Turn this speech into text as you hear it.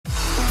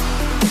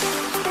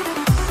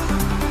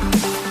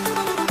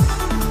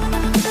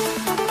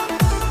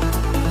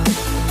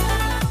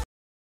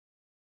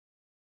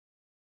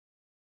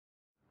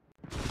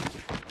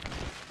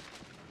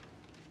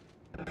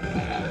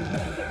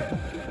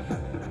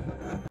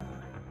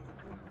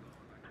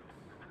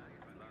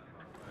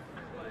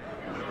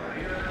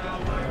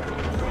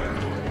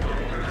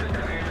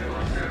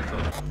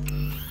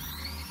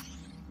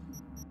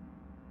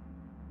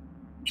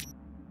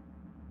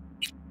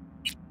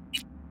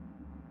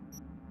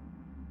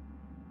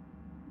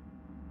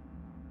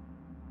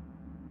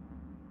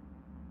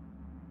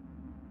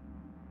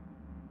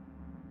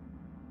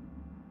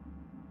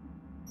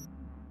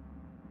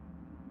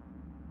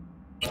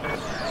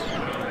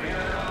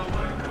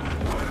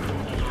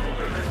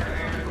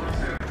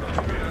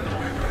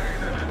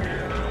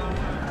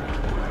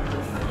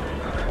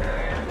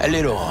A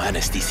little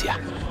anesthesia.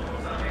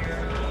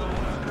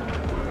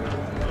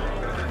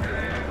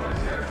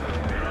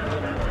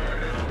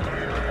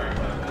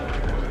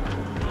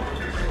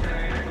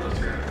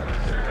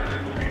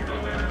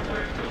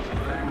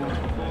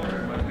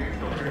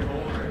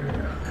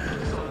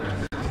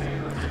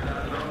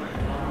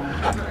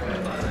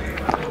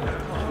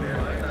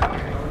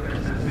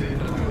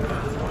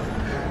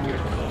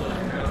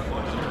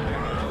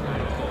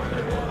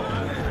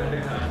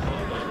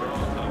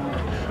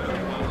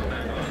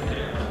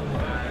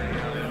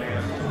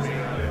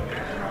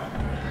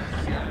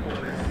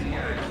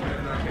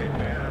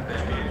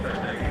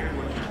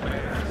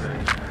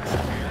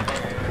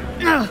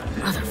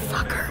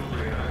 Motherfucker.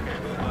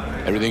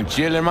 Everything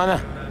chill, hermana?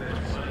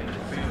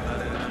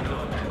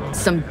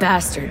 Some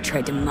bastard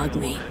tried to mug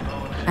me.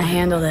 I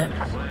handled it.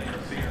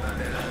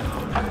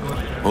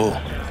 Oh,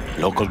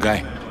 local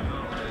guy?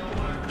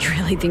 You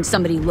really think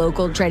somebody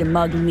local tried to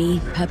mug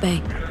me,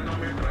 Pepe?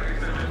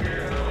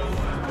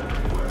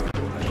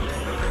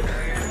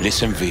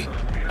 Listen, V,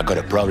 I got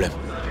a problem.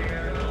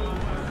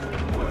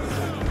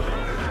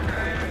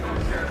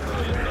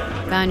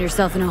 Found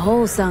yourself in a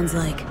hole, sounds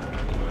like.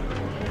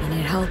 You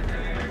need help?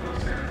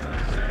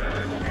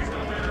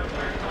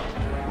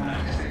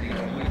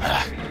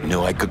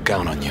 Knew I could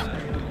count on you.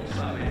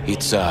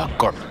 It's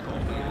Corp.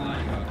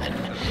 And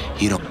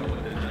he don't...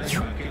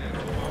 You...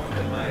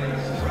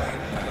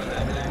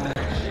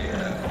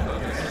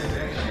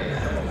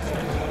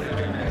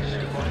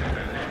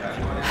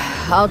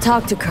 I'll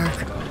talk to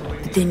Kirk,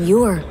 but then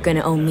you're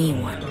gonna owe me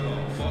one.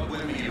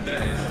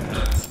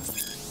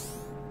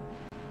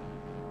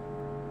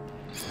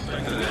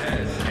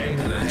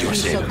 You're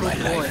saving my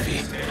life,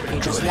 V. He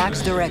just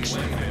lacks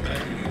direction.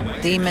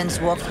 Demons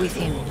walk with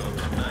him.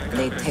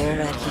 They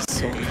tear at his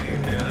soul.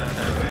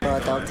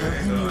 But I'll tell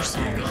him you're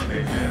sorry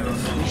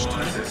and wish to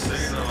make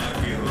peace.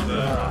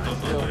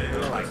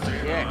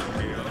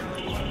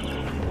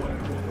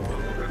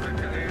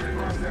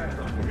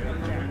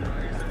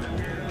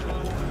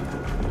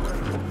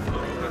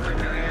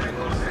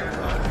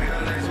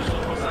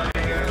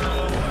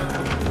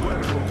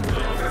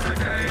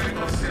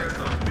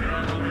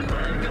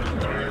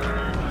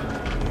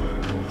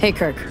 Hey,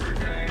 Kirk.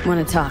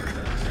 Wanna talk?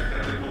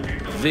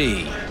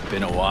 V,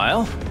 been a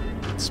while?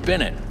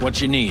 Spin it.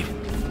 What you need?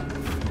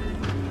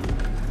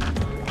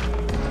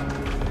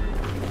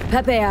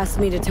 Pepe asked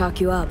me to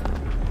talk you up.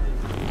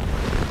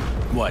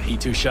 What, he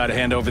too shy to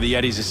hand over the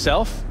Eddies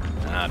himself?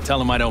 Tell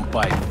him I don't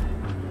bite.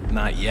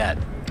 Not yet.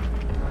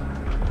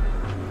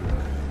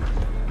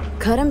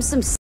 Cut him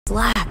some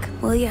slack,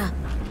 will ya?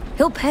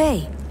 He'll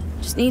pay.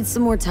 Just needs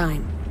some more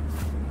time.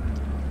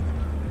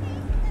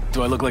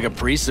 Do I look like a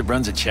priest that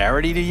runs a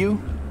charity to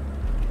you?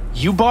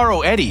 You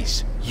borrow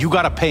Eddies, you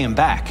gotta pay him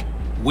back.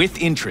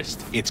 With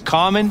interest. It's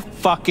common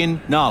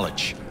fucking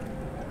knowledge.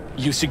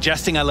 You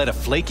suggesting I let a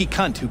flaky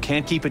cunt who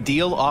can't keep a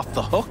deal off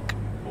the hook?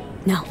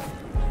 No.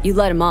 You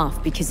let him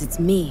off because it's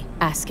me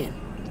asking.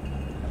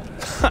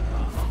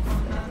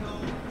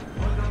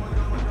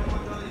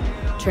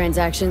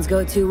 Transactions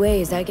go two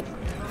ways. I get...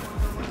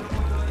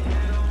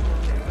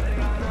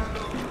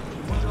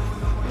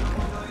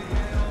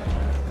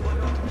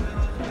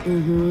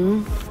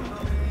 Mm-hmm.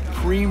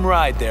 Cream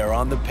ride there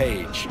on the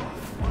page.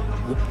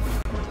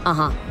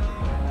 Uh-huh.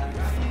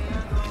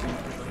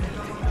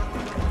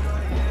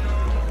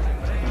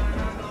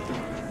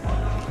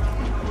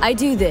 I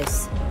do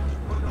this.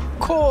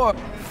 Core.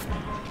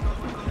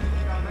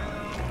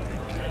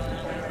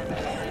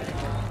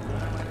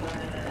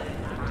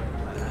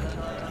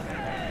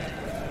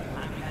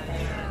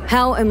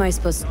 How am I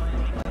supposed to...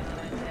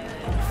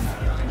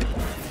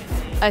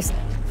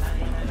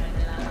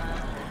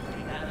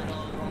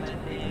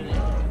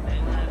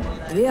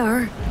 We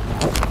are.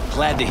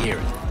 Glad to hear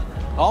it.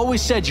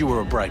 Always said you were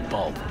a bright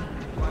bulb.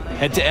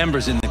 Head to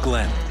Embers in the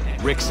Glen.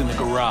 Rick's in the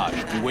garage.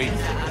 Be waiting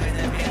for you.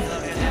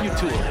 You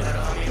two will hit it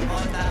off.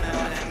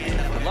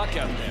 Good luck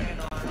out there.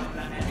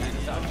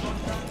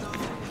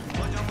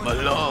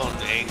 Malone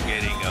ain't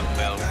getting a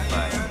belt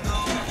fight.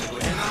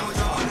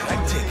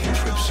 I'm taking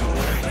trips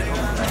somewhere.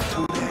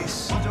 2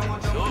 days.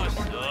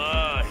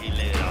 He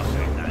laid off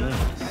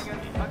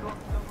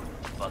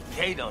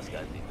potatoes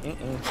got me.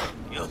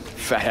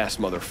 Fat-ass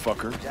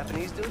motherfucker.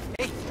 Japanese dude?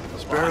 Hey.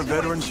 Spare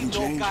veterans and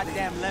change. No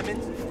goddamn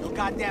lemons, no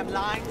goddamn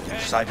lime.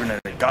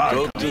 Cybernetic God.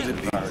 Go to the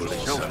people,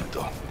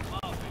 Santo.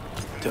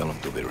 Tell them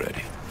to be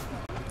ready.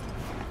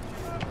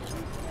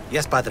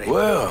 Yes, Padre.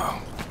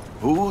 Well,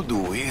 who do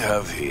we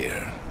have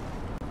here?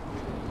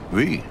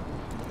 We?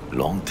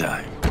 Long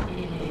time.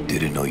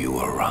 Didn't know you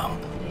were around.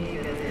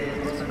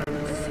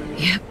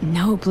 Yep,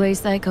 no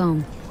place like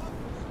home.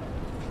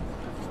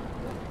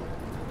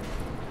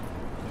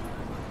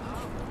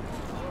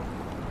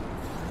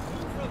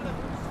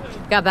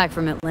 Got back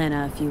from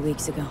Atlanta a few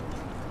weeks ago.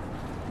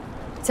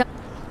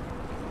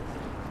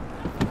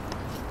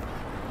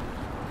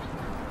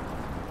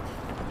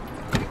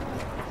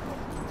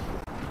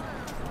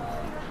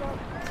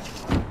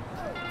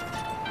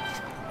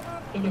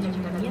 El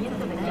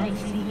Ayuntamiento de Night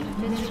City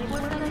les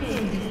recuerda que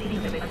el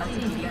distrito de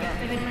Pacífica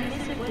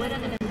permanece fuera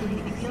de la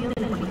jurisdicción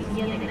de la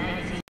policía de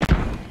Night City.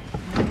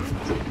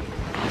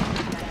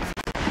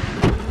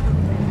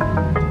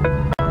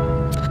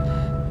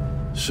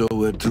 So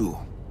where to?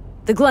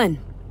 The Glen.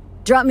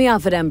 Drop me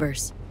off at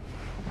Embers.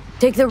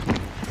 Take the...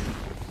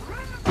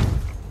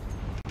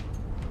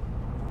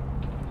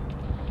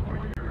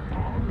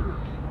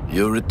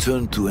 Your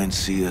return to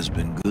NC has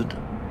been good?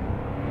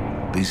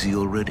 Busy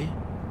already?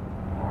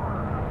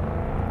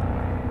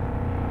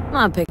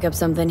 I'll pick up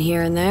something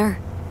here and there.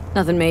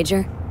 Nothing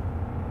major.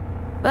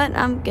 But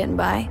I'm getting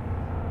by.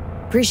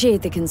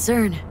 Appreciate the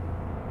concern.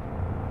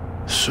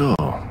 So...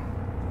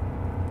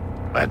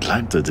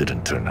 Atlanta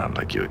didn't turn out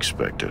like you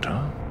expected,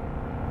 huh?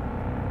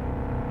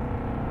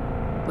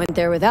 Went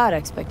there without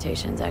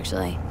expectations,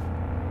 actually.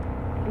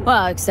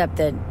 Well, except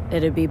that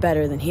it'd be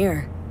better than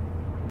here.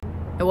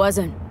 It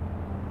wasn't.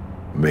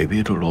 Maybe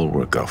it'll all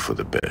work out for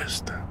the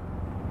best.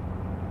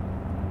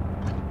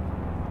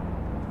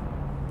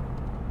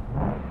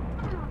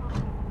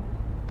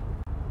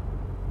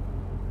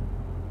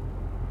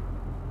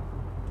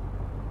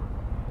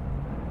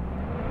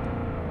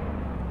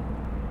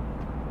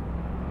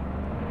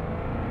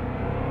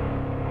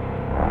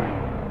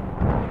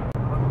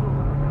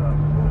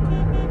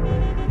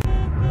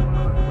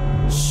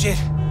 Shit!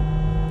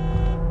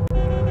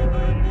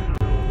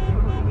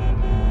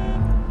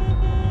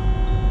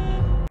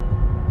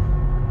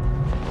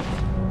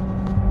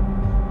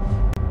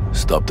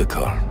 Stop the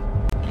car.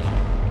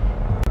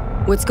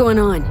 What's going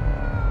on?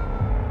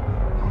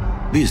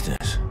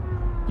 Business.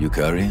 You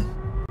carrying?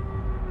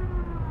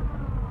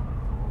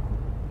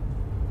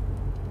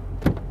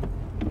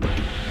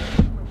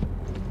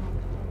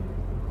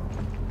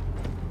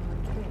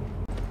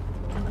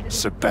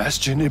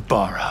 Sebastian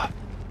Ibarra.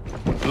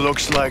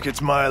 Looks like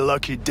it's my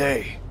lucky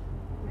day.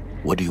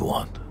 What do you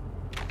want?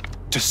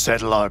 To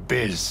settle our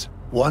biz,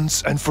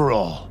 once and for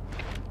all.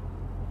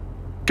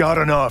 Got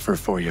an offer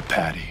for you,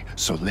 Patty,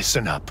 so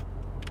listen up.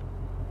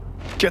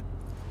 Get...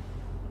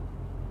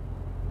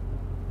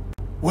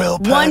 Well,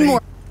 Patty... One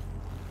more.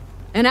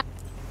 And I...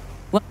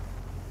 What?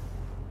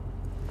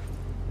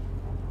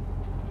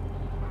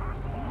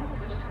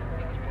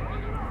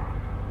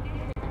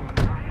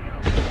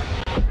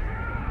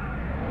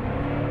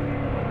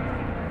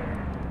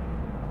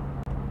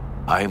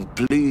 I am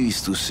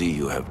pleased to see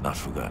you have not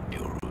forgotten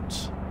your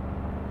roots.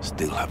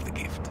 Still have the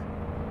gift.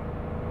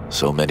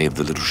 So many of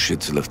the little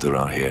shits left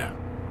around here.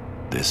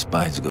 Their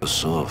spines go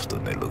soft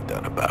when they look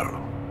down a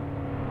barrel.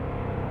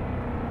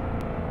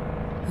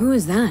 Who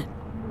is that?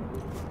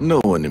 No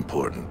one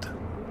important.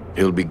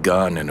 He'll be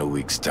gone in a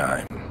week's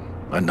time.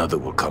 Another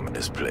will come in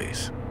his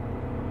place.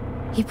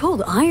 He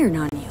pulled iron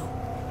on you.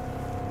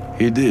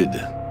 He did.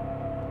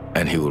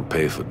 And he will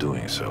pay for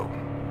doing so.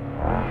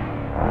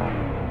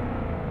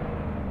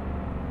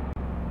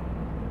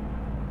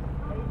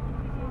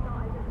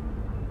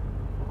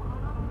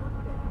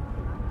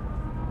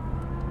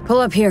 Pull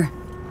up here.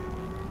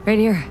 Right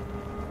here.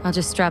 I'll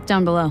just strap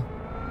down below.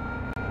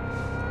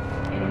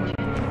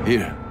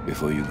 Here,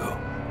 before you go.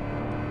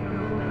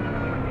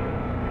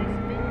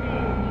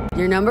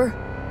 Your number?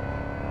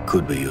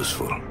 Could be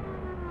useful.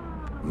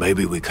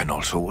 Maybe we can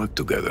also work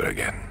together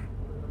again.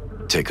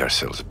 Take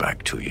ourselves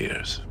back 2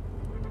 years.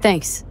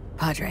 Thanks,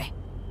 Padre.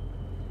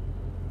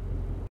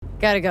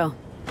 Gotta go.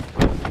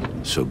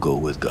 So go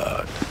with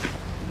God.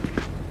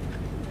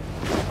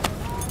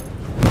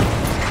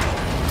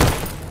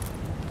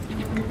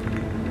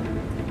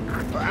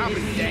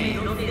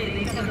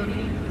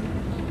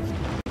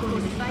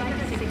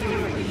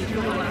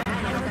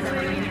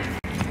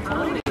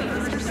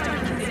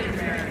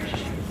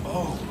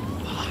 Oh,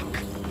 fuck.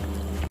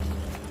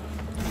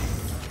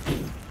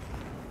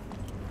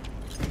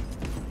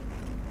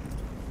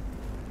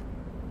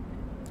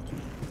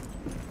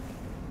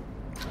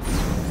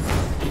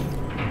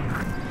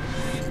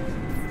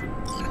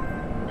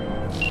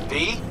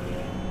 V?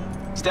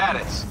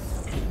 Status.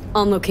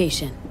 On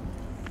location.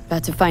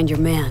 About to find your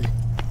man.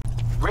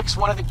 Rick's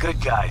one of the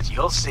good guys,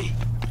 you'll see.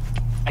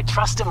 I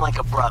trust him like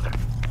a brother.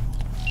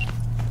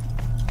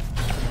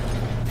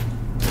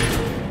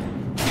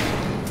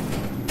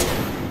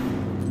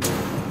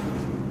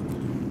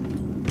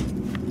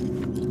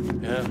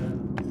 Yeah,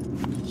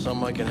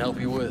 something I can help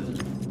you with.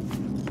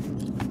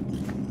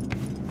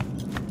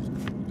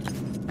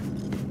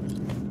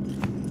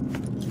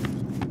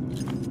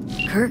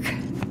 Kirk?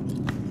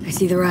 I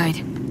see the ride.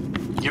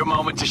 Your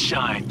moment to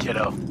shine,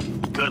 kiddo.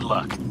 Good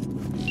luck.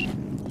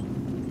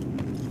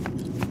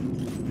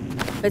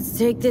 Let's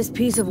take this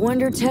piece of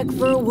wonder tech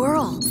for a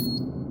whirl.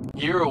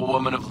 You're a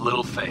woman of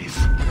little faith.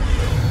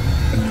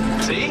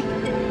 See?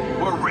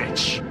 We're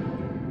rich.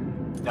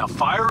 Now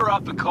fire her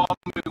up and call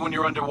me when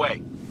you're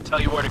underway. Tell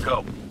you where to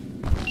go.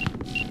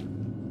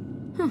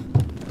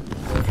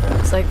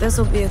 Looks like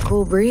this'll be a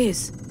cool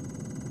breeze.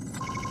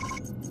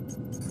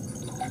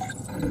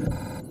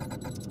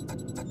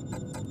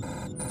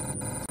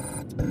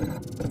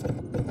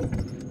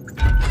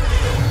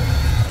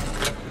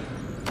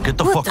 Get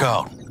the fuck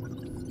out.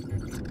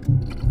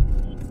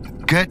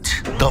 Get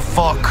the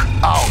fuck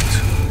out!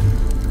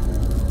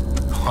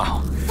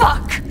 Wow.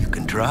 Fuck! You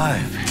can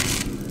drive.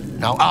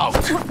 Now out!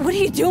 What are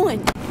you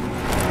doing?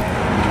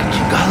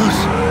 Chingados?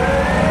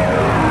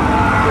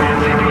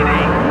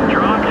 NCPD,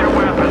 drop your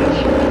weapons.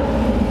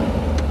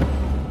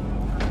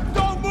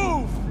 Don't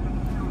move!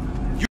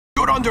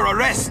 You're under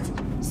arrest!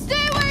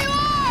 Stay where you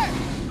are!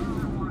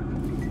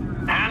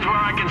 Hands where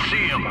I can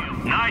see them.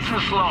 Nice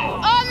and slow.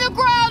 On the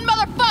ground,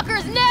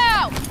 motherfuckers,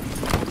 now!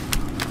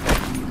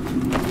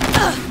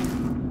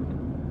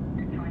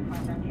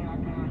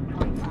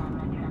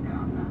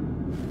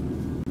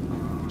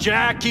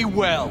 Jackie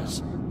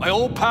Wells, my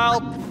old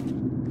pal.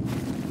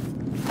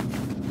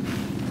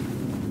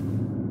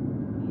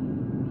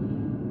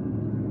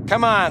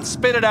 Come on,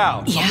 spit it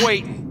out. Yeah. I'm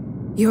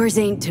waiting. Yours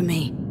ain't to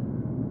me.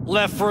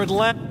 Left for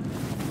Atlanta.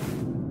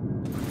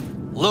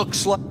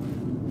 Looks like...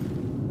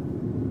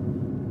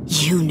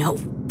 You know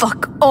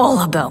fuck all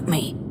about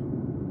me.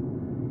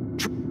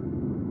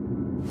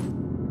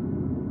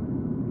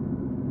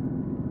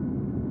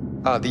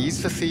 Are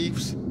these the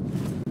thieves?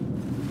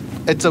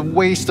 It's a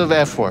waste of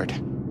effort.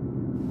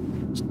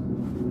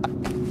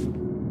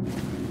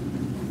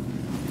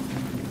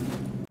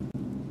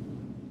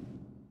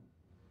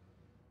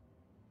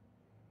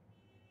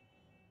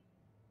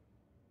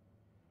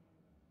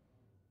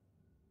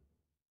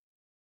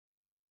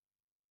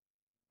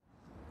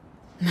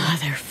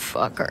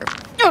 Motherfucker.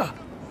 Ugh.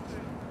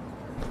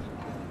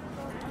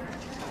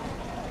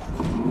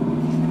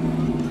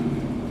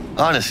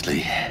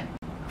 Honestly,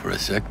 for a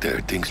sec there,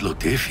 things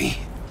looked iffy.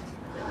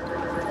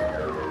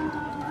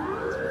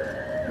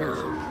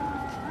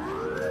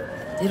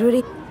 Did what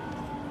he...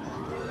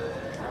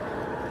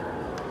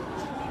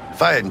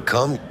 If I hadn't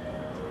come...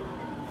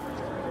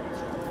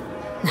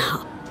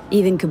 No.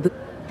 Even caboose.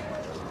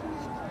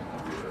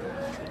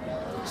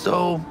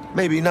 So,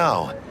 maybe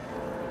now.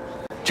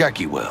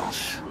 Jackie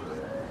Wells.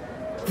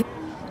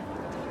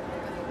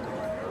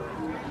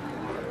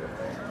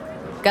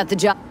 Got the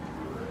job.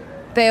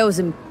 Fails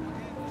and...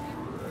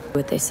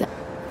 what they said.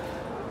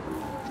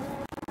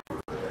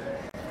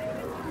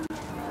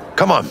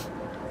 Come on.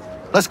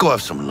 Let's go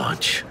have some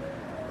lunch.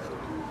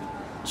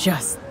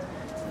 Just...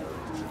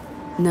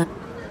 no.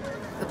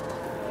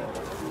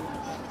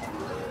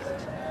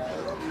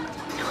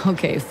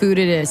 Okay, food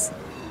it is.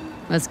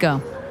 Let's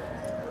go.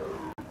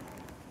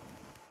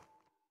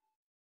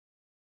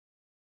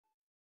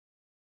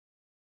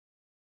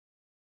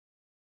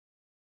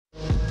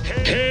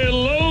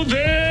 Hello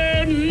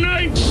there,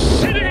 Night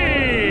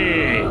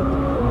City!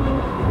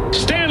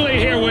 Stanley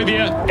here with you,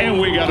 and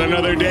we got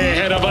another day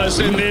ahead of us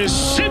in this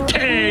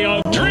city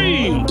of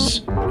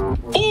dreams.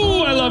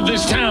 Ooh, I love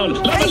this town.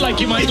 Love it like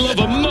you might love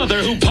a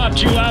mother who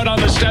popped you out on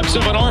the steps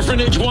of an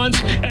orphanage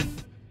once.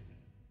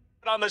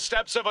 On the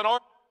steps of an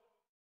orphanage.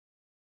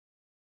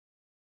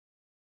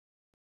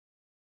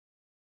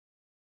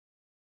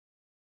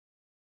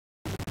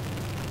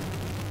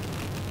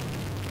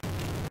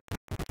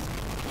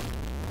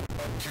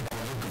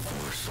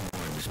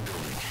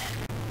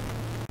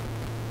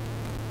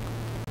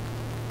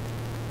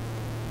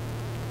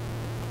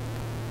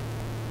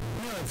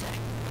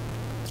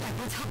 Jack,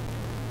 what's up?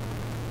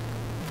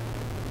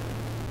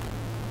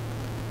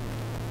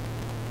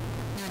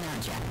 No,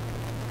 Jack.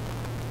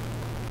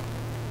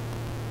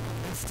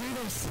 Let's do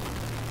this.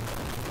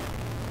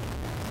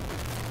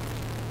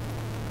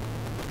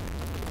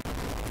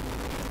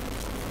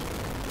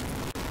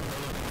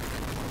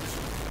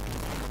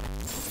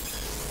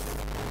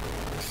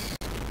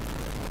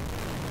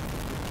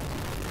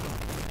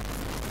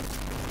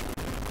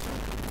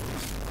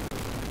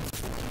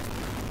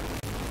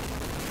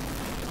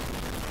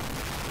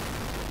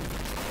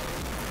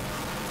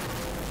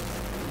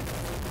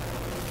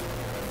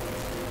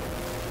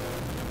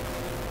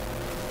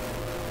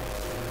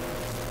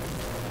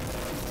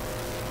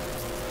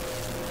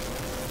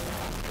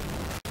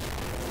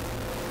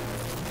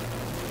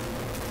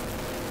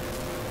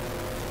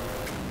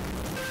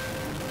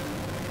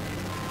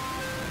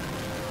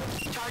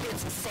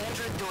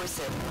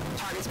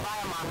 Target's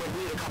biomon went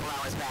mute a couple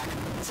hours back.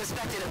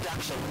 Suspected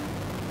abduction.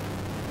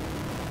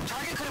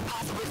 Target could have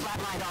possibly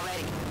flatlined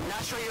already.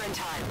 Not sure you're in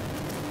time.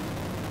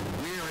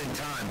 We're in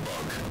time,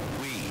 Bug.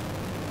 We.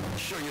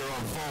 Sure you're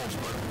on phones,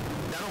 but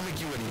that don't make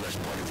you any less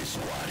part of this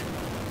squad.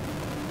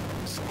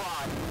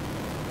 Squad.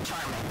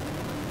 Charming.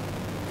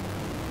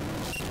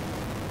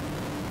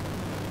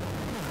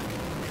 Look,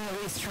 could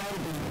at least try to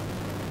be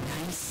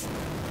nice.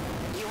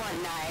 You want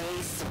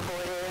nice,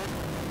 supportive?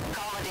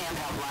 Call a damn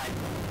helpline.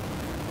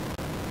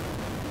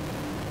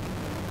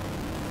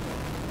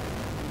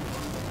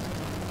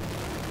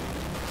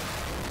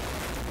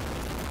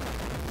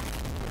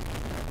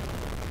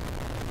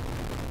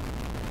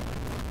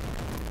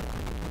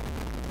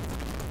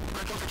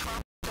 Looking for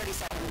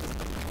 12:37.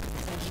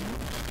 Thank you.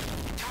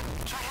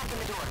 Try hacking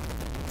the door.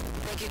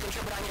 Think you can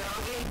trip it on your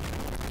own, V?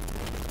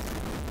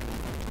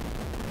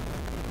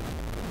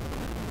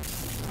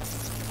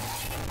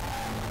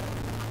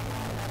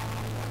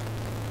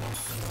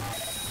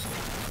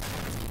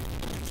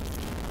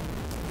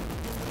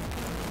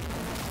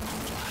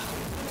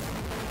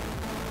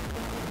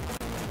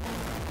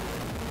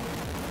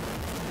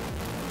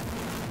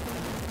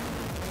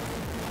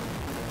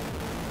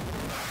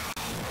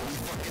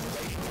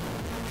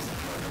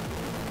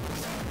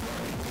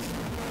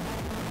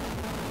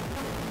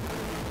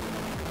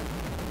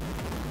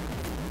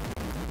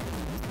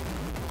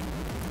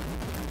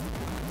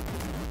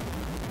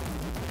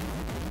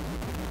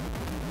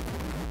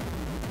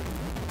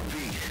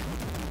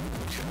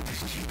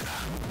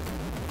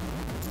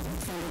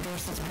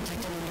 Force that's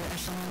protected under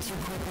Echelon 2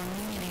 corporate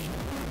immunity.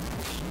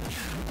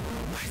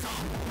 I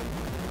thought,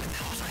 what the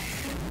hell was I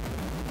in?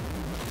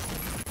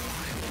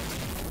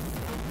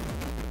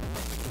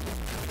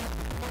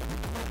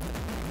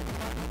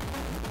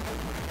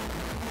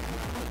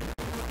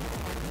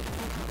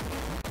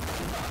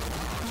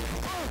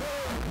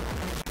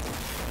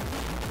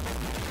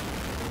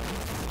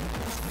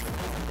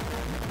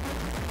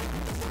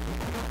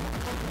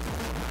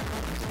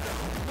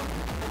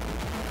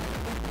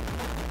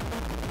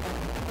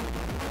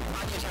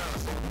 On your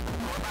toes.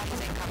 More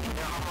bodies incoming.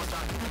 They're almost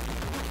on you.